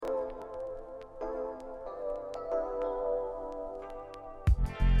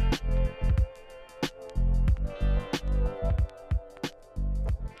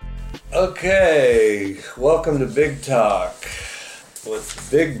Okay, welcome to Big Talk with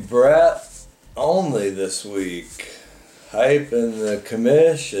Big Brett only this week. Hype and the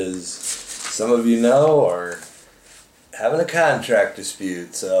commish, as some of you know, are having a contract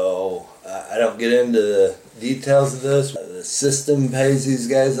dispute, so I don't get into the details of this. The system pays these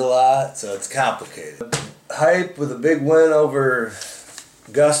guys a lot, so it's complicated. Hype with a big win over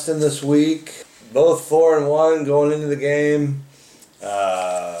Guston this week. Both 4-1 going into the game.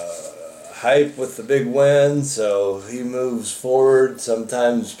 Hype with the big win, so he moves forward.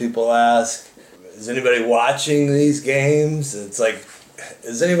 Sometimes people ask, is anybody watching these games? It's like,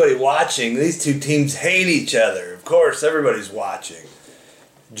 is anybody watching? These two teams hate each other. Of course, everybody's watching.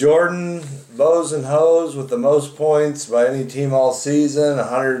 Jordan, Bows and Hoes with the most points by any team all season,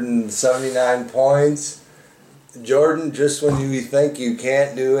 179 points. Jordan, just when you think you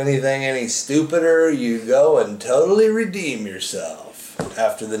can't do anything any stupider, you go and totally redeem yourself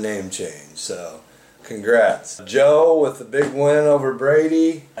after the name change. So, congrats. Joe with the big win over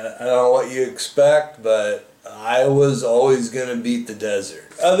Brady. I don't know what you expect, but Iowa's always going to beat the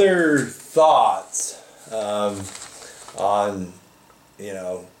desert. Other thoughts on,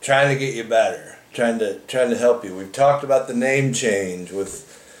 trying to get you better, trying to help you. We've talked about the name change with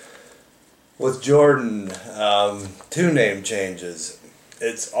Jordan, 2 name changes.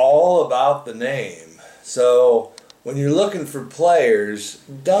 It's all about the name. So when you're looking for players,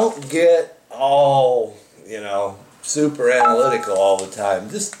 don't get all, super analytical all the time.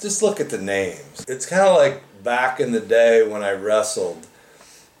 Just look at the names. It's kind of like back in the day when I wrestled.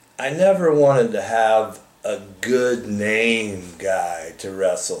 I never wanted to have a good name guy to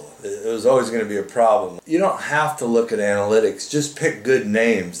wrestle. It was always going to be a problem. You don't have to look at analytics. Just pick good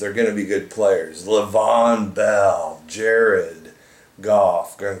names. They're going to be good players. Levon Bell, Jared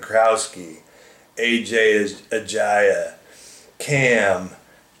Goff, Gronkowski, AJ Ajayi, Cam,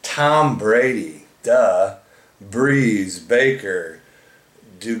 Tom Brady, Breeze, Baker,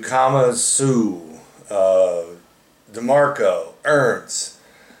 Ducama Sue, DeMarco, Ernst,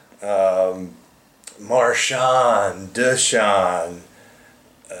 Marshawn, Deshaun,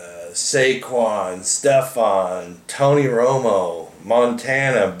 Saquon, Stephon, Tony Romo,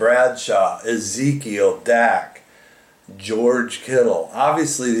 Montana, Bradshaw, Ezekiel, Dak, George Kittle.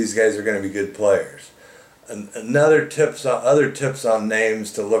 Obviously, these guys are going to be good players. Other tips on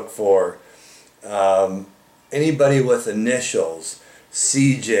names to look for. Anybody with initials: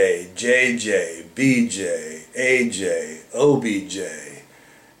 CJ, JJ, BJ, AJ, OBJ,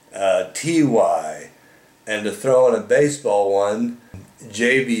 TY, and to throw in a baseball one,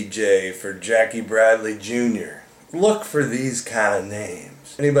 JBJ for Jackie Bradley Jr. Look for these kind of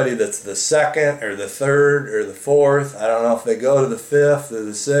names. Anybody that's the second or the third or the fourth, I don't know if they go to the fifth or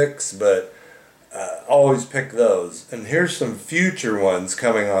the sixth, but always pick those. And here's some future ones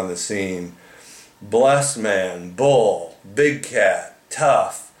coming on the scene: Bless Man, Bull, Big Cat,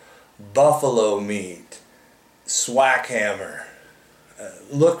 Tough, Buffalo Meat, Swackhammer.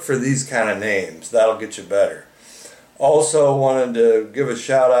 Look for these kind of names. That'll get you better. Also wanted to give a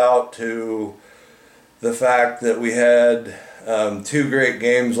shout out to the fact that we had 2 great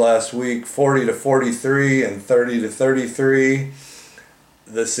games last week, 40-43 and 30-33.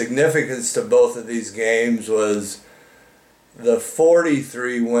 The significance to both of these games was the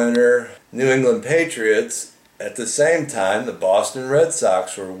 43 winner, New England Patriots. At the same time, the Boston Red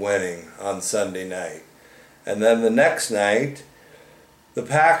Sox were winning on Sunday night. And then the next night, the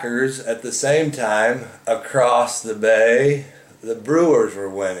Packers, at the same time, across the bay, the Brewers were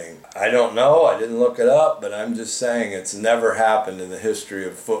winning. I don't know, I didn't look it up, but I'm just saying it's never happened in the history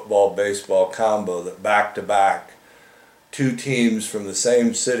of football-baseball combo that back-to-back 2 teams from the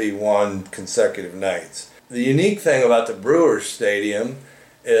same city won consecutive nights. The unique thing about the Brewers Stadium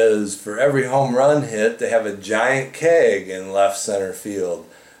is for every home run hit, they have a giant keg in left center field.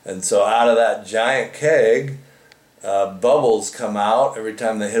 And so out of that giant keg, bubbles come out every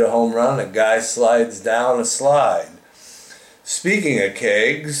time they hit a home run. A guy slides down a slide. Speaking of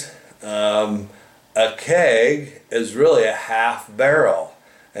kegs, a keg is really a half barrel.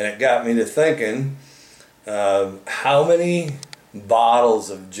 And it got me to thinking, how many bottles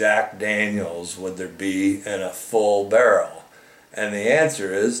of Jack Daniels would there be in a full barrel? And the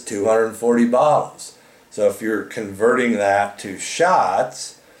answer is 240 bottles. So if you're converting that to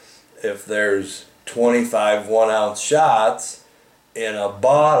shots, if there's 25 1-ounce shots in a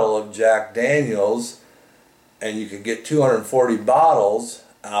bottle of Jack Daniels, and you could get 240 bottles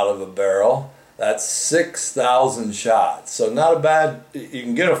out of a barrel, that's 6,000 shots. So not a bad, you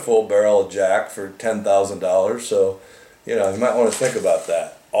can get a full barrel of Jack for $10,000, so you might want to think about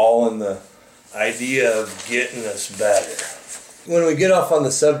that. All in the idea of getting us better. when we get off on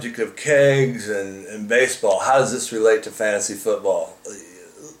the subject of kegs and baseball, how does this relate to fantasy football?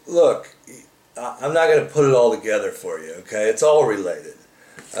 Look, I'm not going to put it all together for you, okay? It's all related.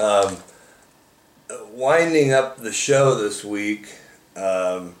 Winding up the show this week,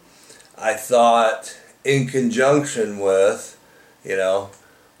 I thought, in conjunction with,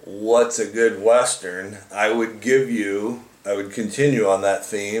 what's a good Western, I would continue on that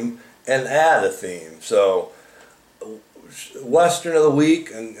theme and add a theme. So, Western of the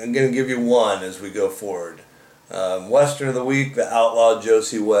week, I'm going to give you one as we go forward. Western of the week, The Outlaw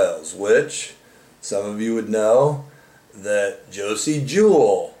Josey Wales, which some of you would know that Josie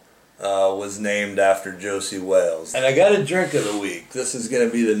Jewell was named after Josey Wales. And I got a drink of the week. This is going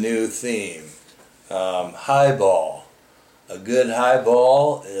to be the new theme. Highball. A good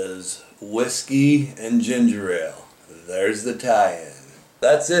highball is whiskey and ginger ale. There's the tie-in.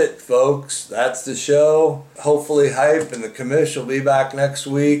 That's it, folks. That's the show. Hopefully Hype and the commish will be back next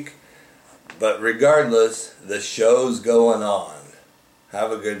week. But regardless, the show's going on.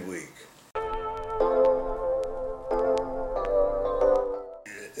 Have a good week.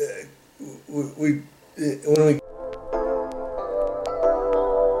 When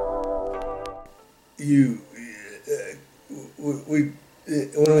we